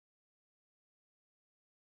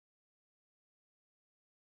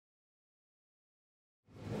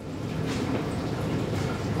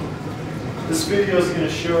This video is going to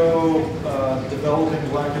show developing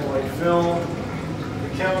black and white film.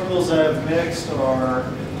 The chemicals I have mixed are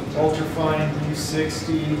ultrafine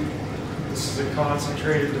U60. This is a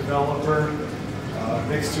concentrated developer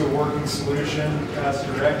mixed to a working solution as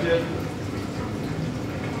directed.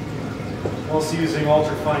 Also using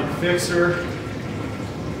ultrafine fixer,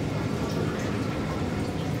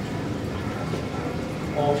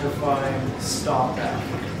 ultrafine stop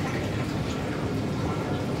bath.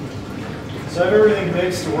 So I have everything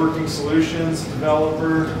mixed to working solutions,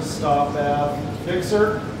 developer, stop bath,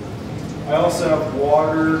 fixer. I also have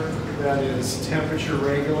water that is temperature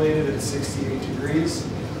regulated at 68 degrees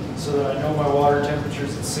so that I know my water temperature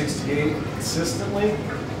is at 68 consistently.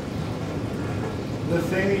 The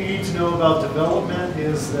thing that you need to know about development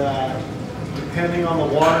is that depending on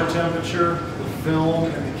the water temperature, the film,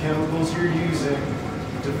 and the chemicals you're using,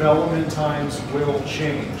 development times will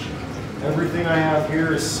change. Everything I have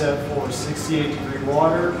here is set for 68 degree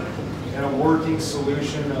water and a working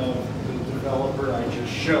solution of the developer I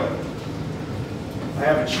just showed. I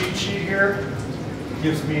have a cheat sheet here. It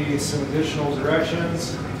gives me some additional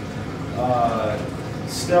directions.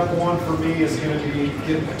 Step one for me is going to be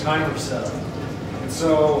getting the timer set up. And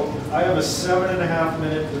so I have a 7.5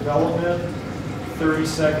 minute development,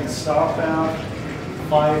 30-second stop bath,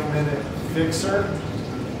 5-minute fixer.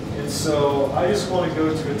 And so I just want to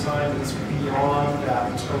go to a time that's beyond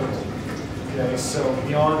that total. Okay, so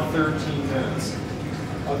beyond 13 minutes.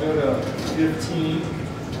 I'll go to 15.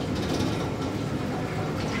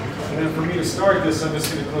 And then for me to start this, I'm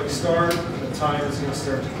just going to click start, and the time is going to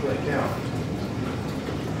start to click down.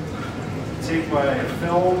 Take my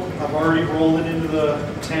film, I've already rolled it into the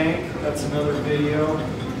tank. That's another video.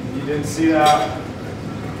 You didn't see that.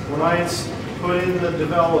 When I put in the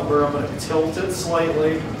developer, I'm going to tilt it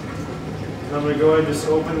slightly. And I'm going to go ahead and just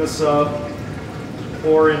open this up,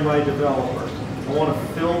 pour in my developer. I want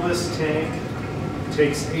to fill this tank. It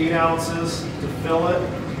takes 8 ounces to fill it.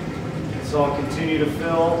 So I'll continue to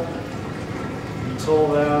fill until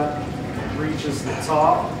that reaches the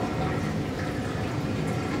top.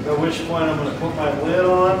 At which point I'm going to put my lid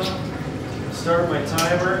on, start my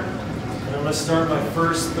timer, and I'm going to start my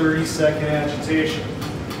first 30-second agitation.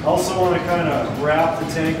 I also want to kind of wrap the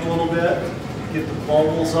tank a little bit, get the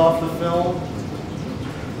bubbles off the film.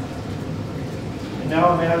 And now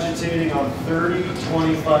I'm agitating on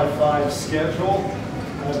 30-25-5 schedule.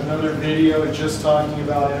 I have another video just talking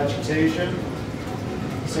about agitation.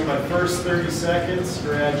 So my first 30 seconds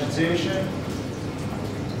for agitation.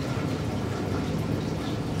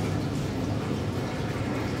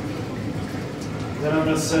 Then I'm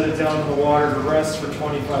going to set it down in the water to rest for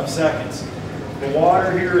 25 seconds. The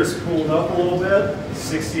water here is cooled up a little bit,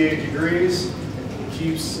 68 degrees. It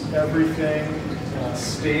keeps everything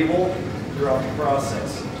stable throughout the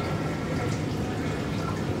process.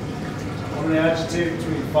 I'm going to agitate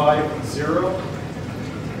between 5 and 0.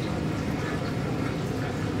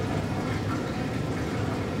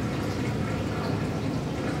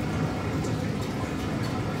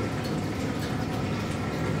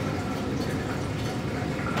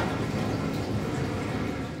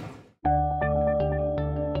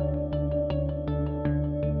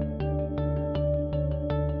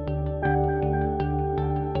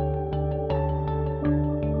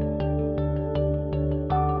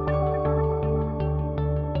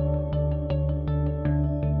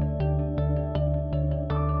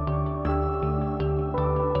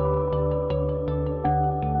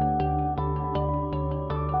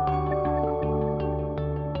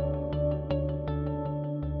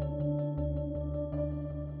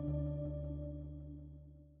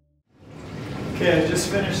 Okay, I just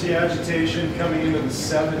finished the agitation coming into the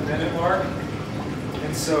 7-minute mark.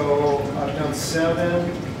 And so I've done 7,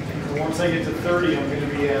 and once I get to 30, I'm going to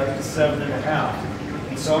be at 7.5.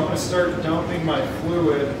 And so I'm going to start dumping my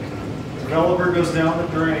fluid. The developer goes down the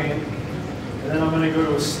drain, and then I'm going to go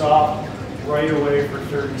to a stop right away for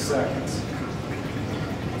 30 seconds.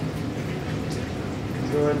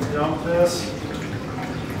 Go ahead and dump this.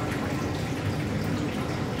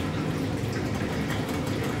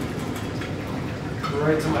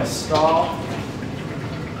 Right to my stop.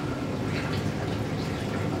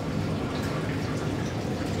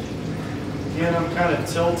 Again, I'm kind of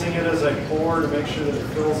tilting it as I pour to make sure that it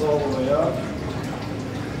fills all the way up.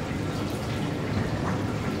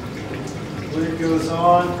 Lid goes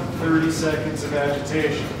on, 30 seconds of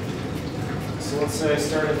agitation. So let's say I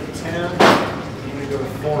start at 10, I'm going to go to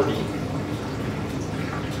 40.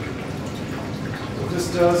 What this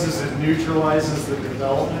does is it neutralizes the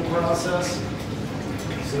development process.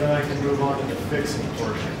 So then I can move on to the fixing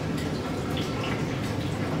portion.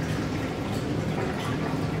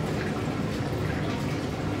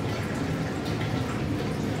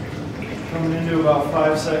 coming into about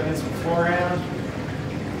 5 seconds beforehand.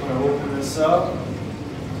 I'm going to open this up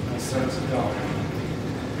and it starts to dump.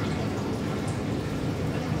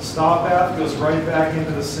 Stop bath goes right back into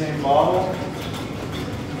the same bottle.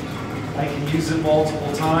 I can use it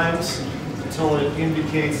multiple times until it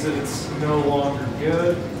indicates that it's no longer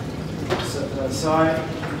good. Set that aside.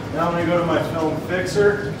 Now I'm going to go to my film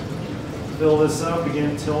fixer, fill this up,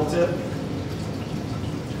 again tilt it.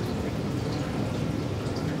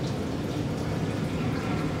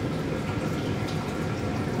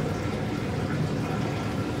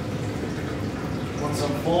 Once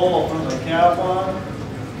I'm full, I'll put my cap on,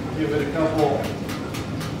 give it a couple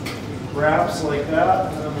wraps like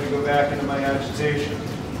that, and I'm going to go back into my agitation.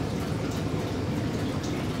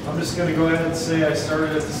 I'm just going to go ahead and say I started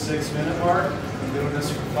at the 6-minute mark. I'm doing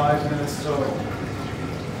this for 5 minutes total.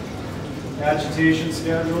 Agitation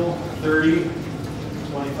schedule, 30,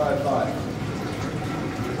 25, 5.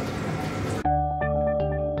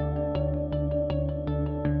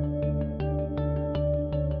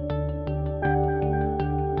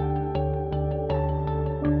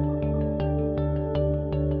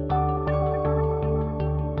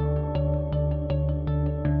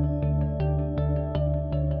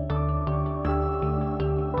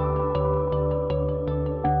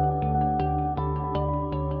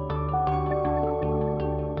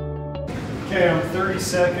 Okay, I'm 30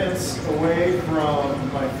 seconds away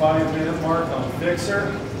from my 5-minute mark on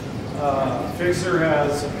Fixer. Fixer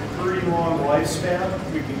has a pretty long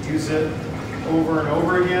lifespan. We can use it over and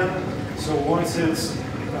over again. So once it's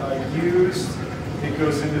used, it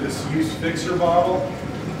goes into this used Fixer bottle.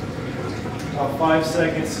 About 5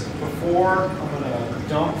 seconds before, I'm going to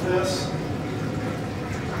dump this.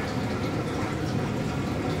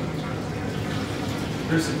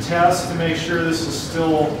 There's a test to make sure this is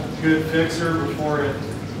still good Fixer before it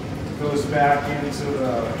goes back into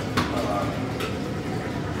the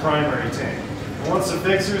primary tank. And once the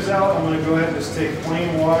Fixer's out, I'm going to go ahead and just take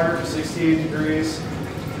plain water, 68 degrees.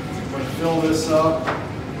 I'm going to fill this up.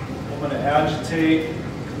 I'm going to agitate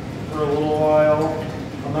for a little while.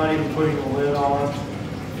 I'm not even putting the lid on.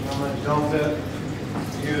 I'm going to dump it.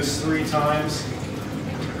 Do this 3 times.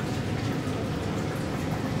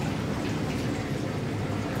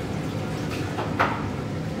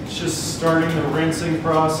 Just starting the rinsing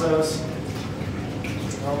process.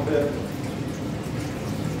 Dump it.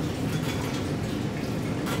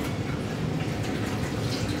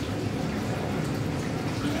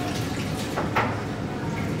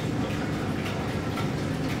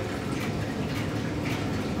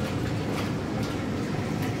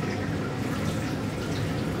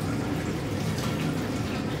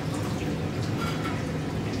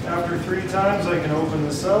 After 3 times, I can open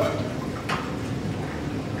this up.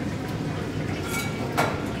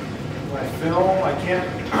 Film, I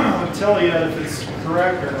can't tell yet if it's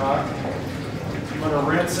correct or not. I'm going to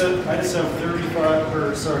rinse it. I just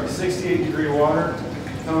have 68 degree water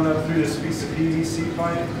coming up through this piece of PVC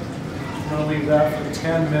pipe. I'm going to leave that for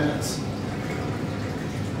 10 minutes.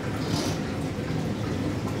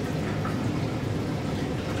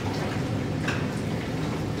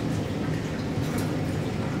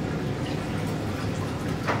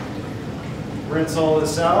 Rinse all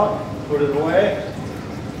this out, put it away.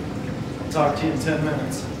 Talk to you in 10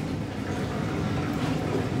 minutes.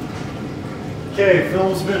 Okay,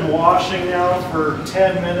 film's been washing now for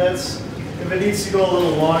 10 minutes. If it needs to go a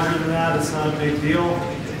little longer than that, it's not a big deal.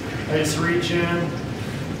 I just reach in,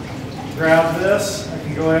 grab this. I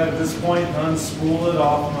can go ahead at this point and unspool it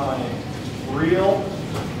off my reel.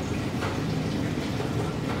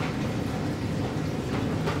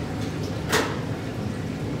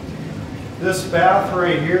 This bath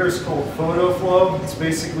right here is called Photo Flow. It's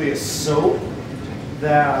basically a soap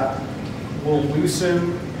that will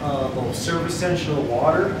loosen the surface tension of the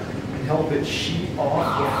water and help it sheet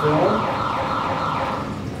off the film.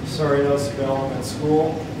 Sorry, that was a bell at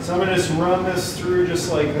school. So I'm going to just run this through just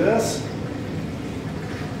like this.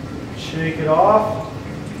 Shake it off.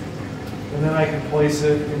 And then I can place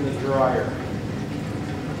it in the dryer.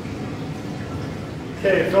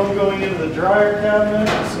 Okay, film going into the dryer cabinet.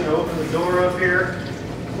 I'm just going to open the door up here,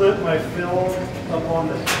 clip my film up on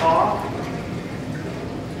the top.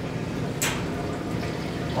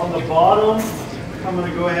 On the bottom, I'm going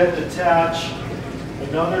to go ahead and attach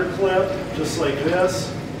another clip just like this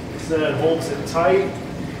so that it holds it tight.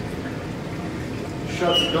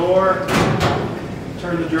 Shut the door,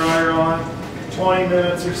 turn the dryer on, 20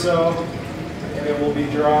 minutes or so, and it will be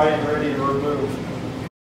dry and ready to remove.